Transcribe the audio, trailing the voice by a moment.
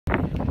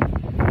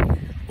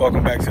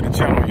Welcome back to the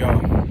channel,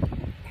 y'all.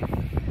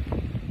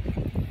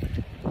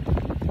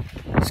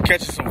 Just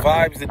catching some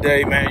vibes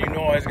today, man. You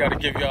know I always got to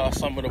give y'all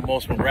some of the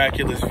most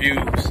miraculous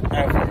views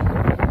ever.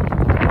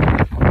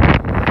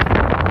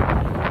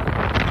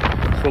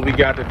 That's what we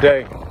got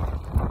today.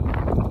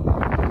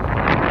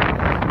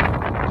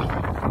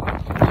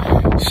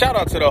 Shout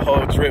out to the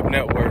whole Drip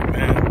Network,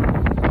 man.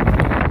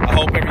 I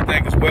hope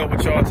everything is well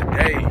with y'all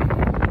today.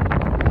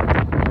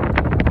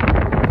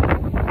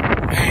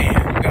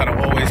 Man, you gotta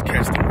always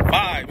catch the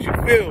vibes, you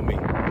feel me?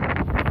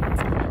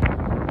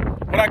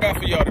 What I got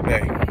for y'all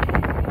today?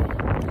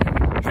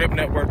 Drip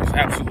Network is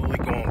absolutely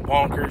going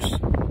bonkers.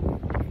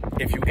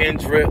 If you in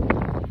Drip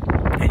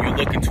and you're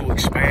looking to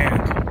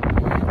expand,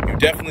 you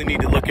definitely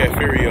need to look at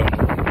Furio.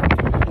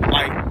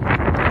 Like,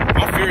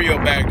 my Furio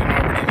bag done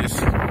already just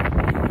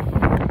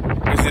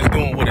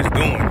doing what it's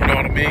doing, you know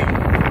what I mean?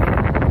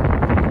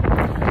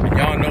 And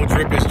y'all know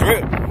Drip is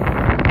Drip.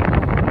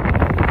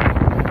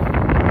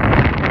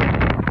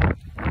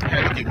 I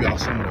had to give y'all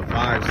some of the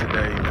vibes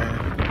today, man.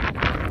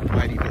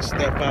 Might even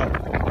step out.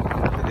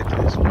 Look at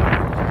this.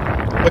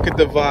 Look at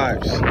the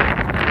vibes.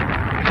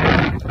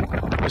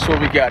 That's what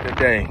we got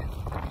today.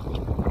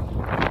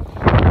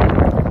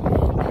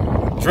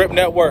 Drip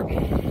Network.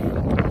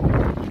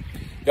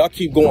 Y'all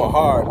keep going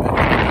hard, man.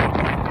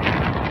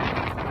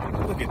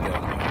 Look at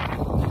that,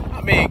 man.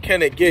 I mean,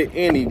 can it get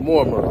any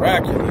more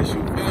miraculous?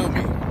 You feel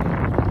me?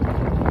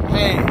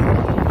 Man,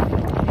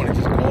 I want to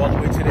just go all the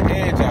way to the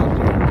edge out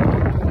there.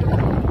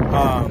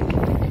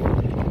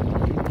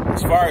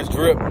 As far as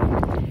Drip,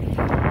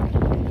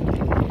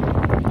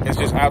 it's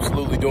just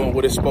absolutely doing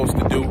what it's supposed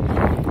to do.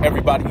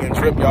 Everybody in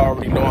Drip, y'all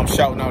already know I'm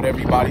shouting out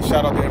everybody.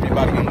 Shout out to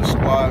everybody in the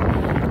squad.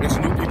 There's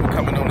new people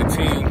coming on the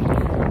team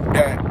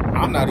that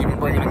I'm not even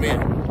bringing them in.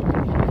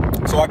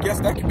 So I guess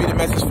that could be the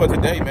message for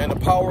today, man. The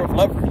power of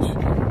leverage.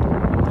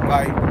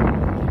 Like,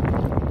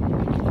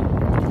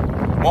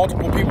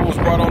 multiple people was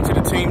brought onto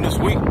the team this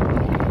week.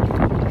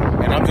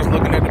 And I'm just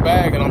looking at the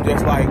bag and I'm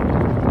just like,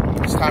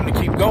 it's time to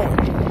keep going.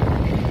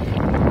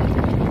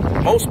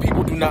 Most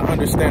people do not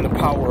understand the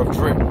power of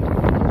Drip.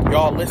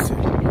 Y'all listen,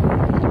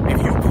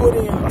 if you put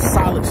in a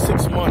solid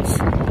 6 months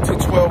to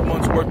 12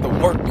 months worth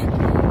of work,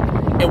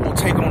 it will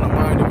take on a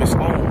mind of its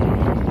own.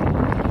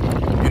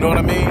 You know what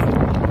I mean?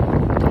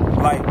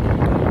 Like,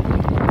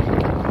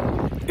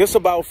 this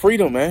about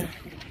freedom, man.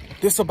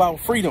 This about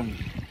freedom.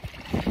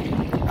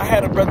 I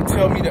had a brother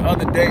tell me the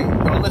other day,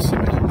 yo, listen,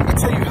 man, let me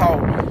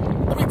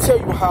tell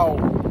you how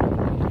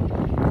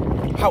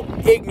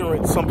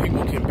ignorant some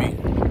people can be.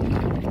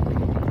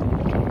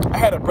 I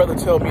had a brother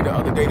tell me the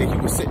other day that he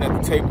was sitting at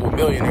the table with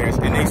millionaires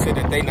and they said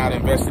that they not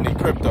investing in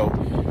crypto.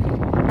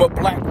 But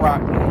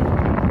BlackRock,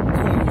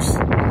 who's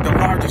the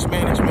largest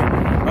financial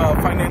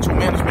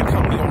management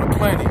company on the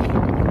planet,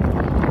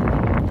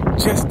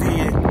 just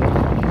did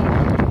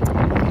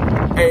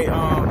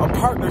a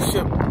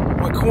partnership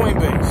with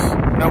Coinbase.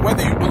 Now,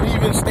 whether you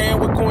believe in staying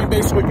with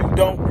Coinbase or you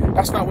don't,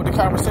 that's not what the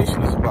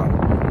conversation is about.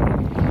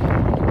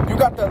 You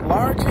got the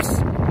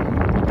largest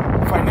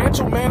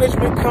financial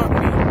management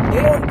company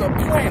on the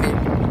planet,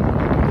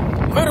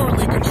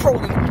 literally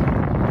controlling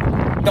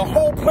the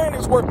whole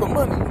planet's worth of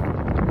money,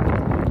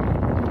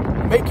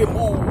 making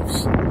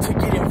moves to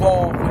get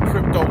involved with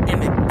crypto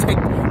and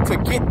to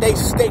get their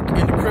stake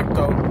in the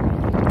crypto.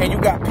 And you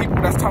got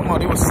people that's talking about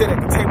they would sit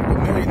at the table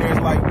with millionaires.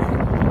 Like,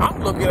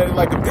 I'm looking at it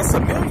like, if this a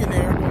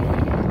millionaire,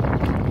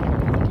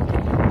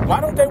 why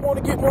don't they want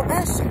to get more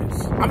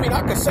assets? I mean,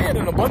 I could say it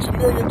in a bunch of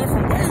million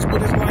different ways,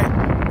 but it's like,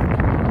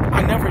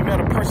 I never met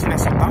a person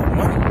that's about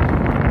money,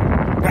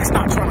 that's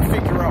not trying to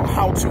figure out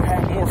how to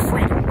have more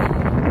freedom.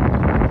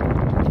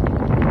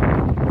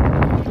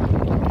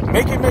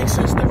 Make it make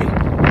sense to me.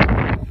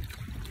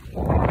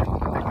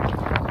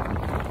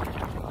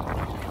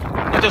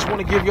 I just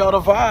want to give y'all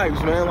the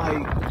vibes, man.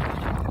 Like,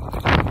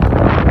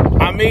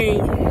 I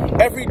mean,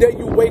 every day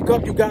you wake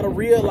up, you got to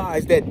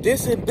realize that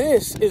this and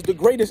this is the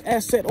greatest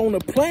asset on the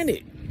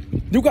planet.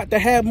 You got to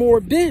have more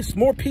of this,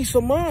 more peace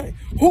of mind.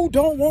 Who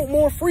don't want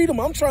more freedom?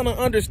 I'm trying to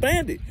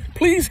understand it.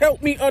 Please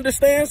help me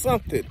understand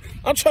something.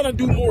 I'm trying to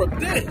do more of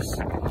this.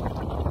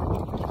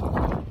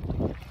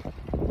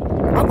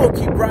 I'm going to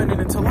keep grinding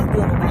until I'm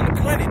going around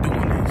the planet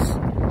doing this.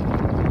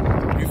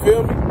 You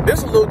feel me? This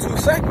is a little 2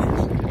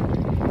 seconds.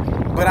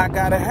 But I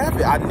got to have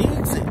it. I need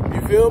it.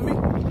 You feel me?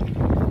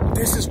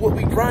 This is what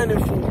we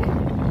grinding for.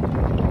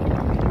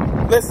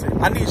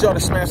 Listen, I need y'all to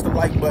smash the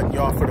like button,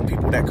 y'all, for the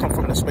people that come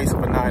from the space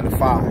of a 9 to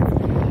 5.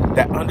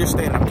 That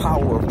understand the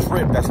power of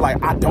Drip. That's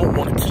like, I don't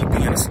want to keep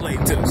being a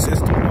slave to the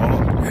system,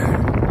 dog.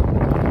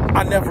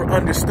 I never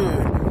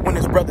understood when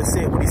this brother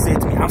said what he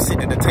said to me. I'm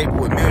sitting at the table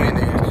with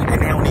millionaires and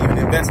they don't even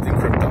invest in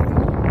crypto.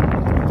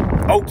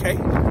 Okay,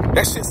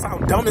 that shit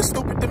sound dumb and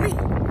stupid to me.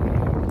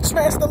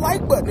 Smash the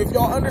like button if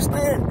y'all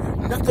understand.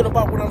 Nothing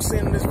about what I'm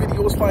saying in this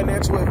video is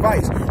financial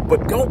advice.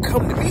 But don't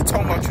come to me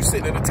talking about you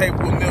sitting at a table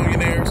with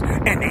millionaires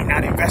and they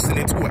not investing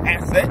into an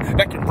asset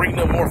that can bring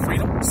them more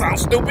freedom.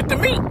 Sounds stupid to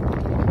me.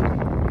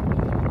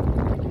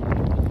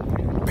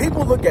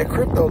 People look at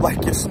crypto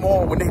like it's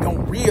small when they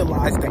don't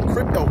realize that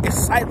crypto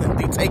is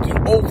silently taking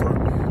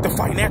over the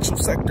financial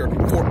sector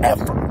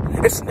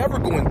forever. It's never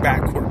going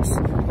backwards.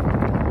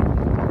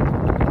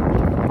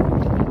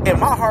 In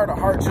my heart of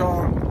hearts,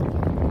 y'all,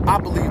 I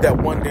believe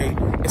that one day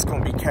it's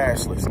going to be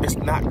cashless. It's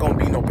not going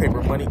to be no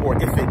paper money, or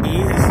if it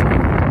is,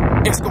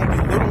 it's going to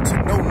be little to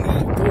no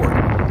need for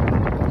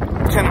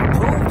it. Can I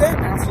prove that?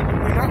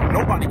 Absolutely not.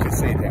 Nobody can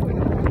say that.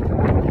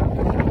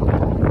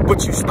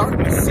 But you're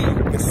starting to see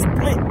the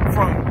split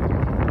from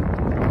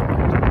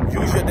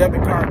use your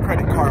debit card,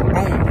 credit card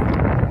only,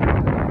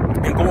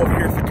 and go over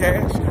here for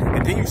cash.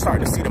 And then you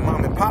start to see the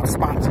mom and pop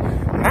spots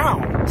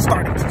now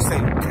starting to say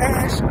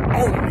cash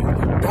only.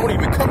 Don't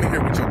even come in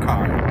here with your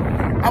card.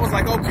 I was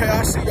like, okay,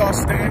 I see y'all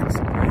stance.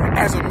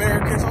 As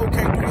Americans,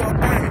 okay, do y'all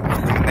thing.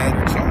 I'm not mad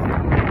at y'all.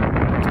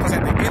 Because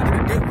at the end of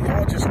the day, we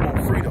all just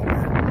want freedom,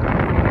 man.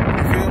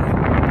 You feel me?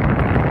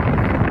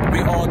 We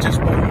all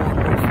just want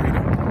more freedom.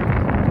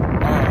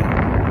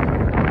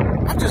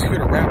 I'm just here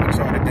to rap with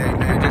y'all today,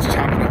 man. Just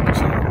chop it up with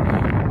y'all.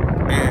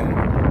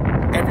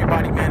 And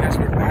everybody, man, that's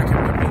been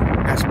rocking with me.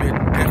 That's been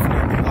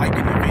definitely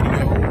liking the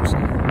videos.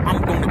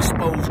 I'm going to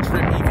expose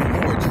Drip even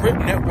more. Drip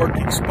Network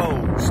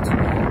exposed.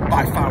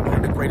 By far one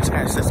of the greatest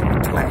assets on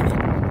the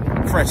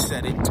planet. Fresh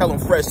said it. Tell them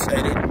Fresh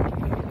said it.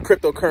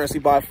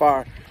 Cryptocurrency by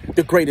far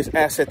the greatest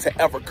asset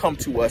to ever come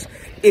to us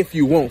if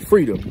you want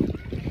freedom.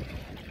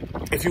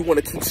 If you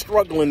want to keep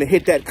struggling to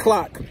hit that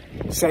clock,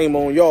 shame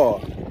on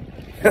y'all.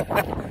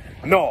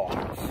 No.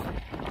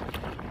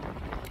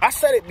 I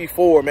said it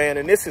before, man,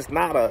 and this is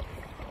not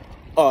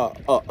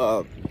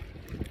a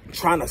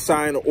trying to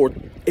sign or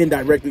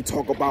indirectly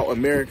talk about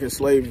American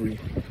slavery.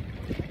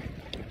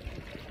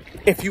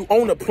 If you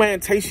own a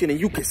plantation and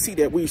you can see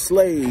that we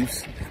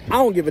slaves, I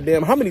don't give a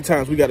damn how many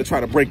times we got to try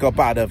to break up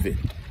out of it.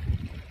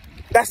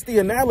 That's the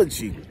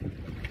analogy.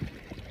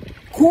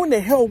 Who in the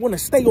hell want to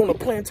stay on a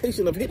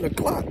plantation of hitting a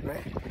clock,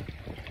 man?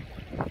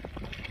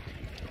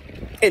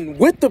 And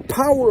with the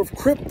power of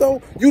crypto,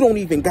 you don't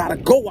even got to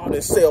go out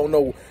and sell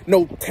no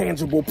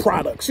tangible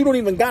products. You don't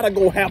even got to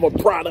go have a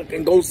product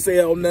and go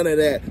sell none of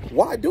that.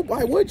 Why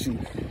would you?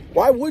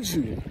 Why would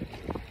you?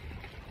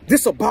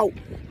 This about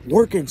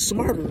working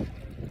smarter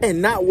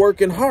and not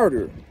working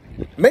harder.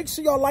 Make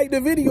sure y'all like the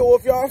video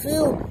if y'all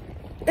feel me.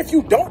 If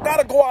you don't got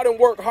to go out and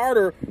work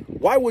harder,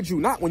 why would you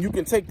not when you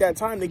can take that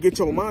time to get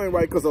your mind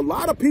right? Because a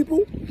lot of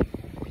people,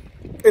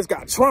 it's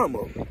got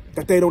trauma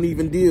that they don't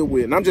even deal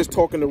with. And I'm just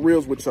talking the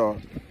reals with y'all.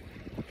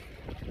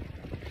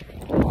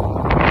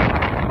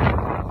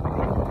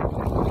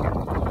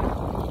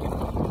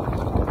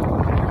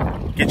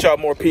 Get y'all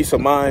more peace of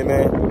mind,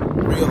 man.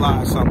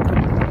 Realize something.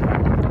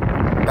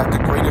 That the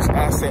greatest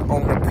asset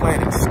on the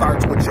planet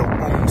starts with your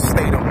own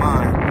state of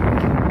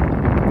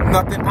mind.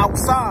 Nothing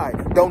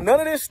outside. Don't none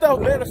of this stuff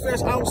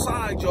manifest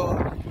outside,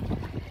 y'all.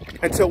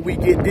 Until we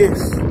get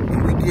this.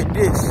 And we get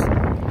this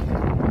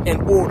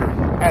in order.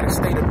 At a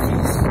state of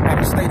peace. At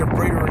a state of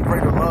greater and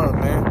greater love,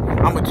 man.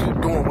 I'm going to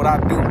keep doing what I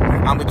do.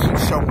 I'm going to keep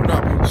showing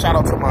up. Shout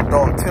out to my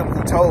dog, Tim,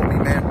 who told me,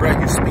 man, bro,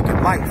 you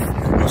speaking life.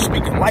 You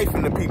speaking life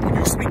in the people.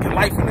 You speaking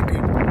life in the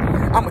people.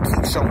 I'm going to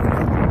keep showing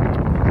up.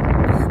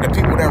 The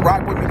people that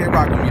rock with me, they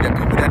rock with me. The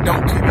people that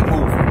don't, keep it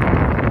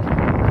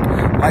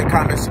moving. Like,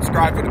 comment,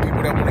 subscribe for the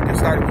people that want to get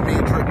started with me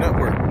and Drip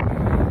Network.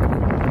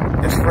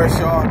 This Fresh,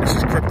 y'all. This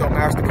is Crypto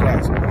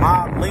Masterclass.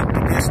 My link to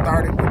get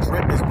started with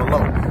Drip is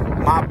below.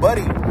 My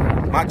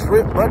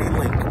Drip buddy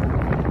link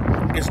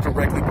is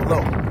directly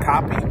below.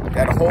 Copy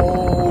that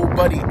whole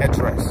buddy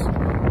address.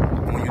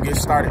 When you get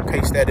started,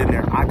 paste that in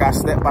there. I got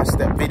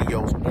step-by-step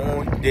videos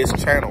on this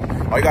channel.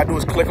 All you got to do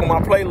is click on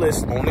my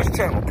playlist on this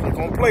channel. Click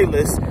on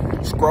playlist.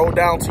 Scroll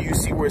down till you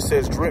see where it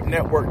says Drip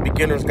Network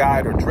Beginner's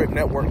Guide or Drip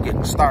Network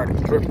Getting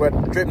Started.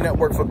 Drip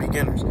Network for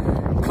Beginners.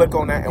 Click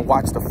on that and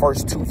watch the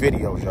first 2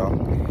 videos,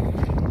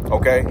 y'all.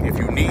 Okay? If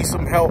you need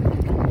some help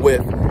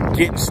with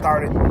getting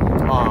started,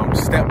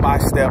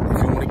 step-by-step,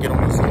 if you want to get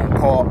on a Zoom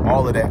call,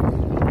 all of that,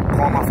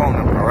 call my phone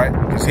number, all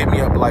right? Just hit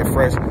me up like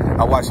Fresh.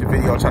 I watch your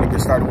video. I'm trying to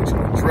get started with you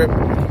on Drip.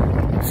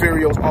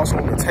 Ferio's also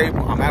on the table.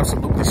 I'm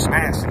absolutely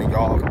smashing it,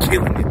 y'all.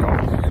 Killing it,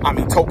 dog. I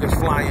mean, tokens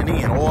flying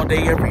in all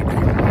day, every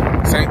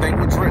day. Same thing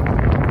with Drip.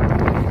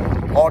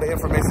 All the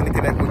information to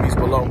connect with me is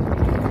below.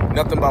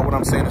 Nothing about what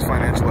I'm saying is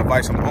financial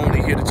advice. I'm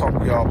only here to talk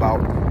to y'all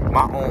about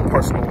my own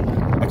personal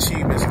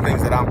achievements and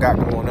things that I've got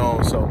going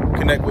on. So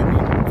connect with me.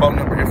 Phone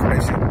number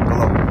information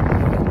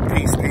below.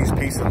 Peace, peace,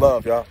 peace, and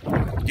love, y'all.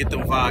 Get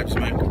them vibes,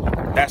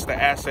 man. That's the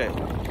asset.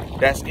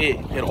 That's it.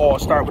 It all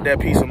start with that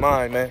peace of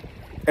mind, man.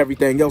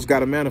 Everything else got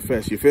to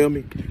manifest. You feel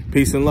me?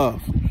 Peace and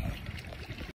love.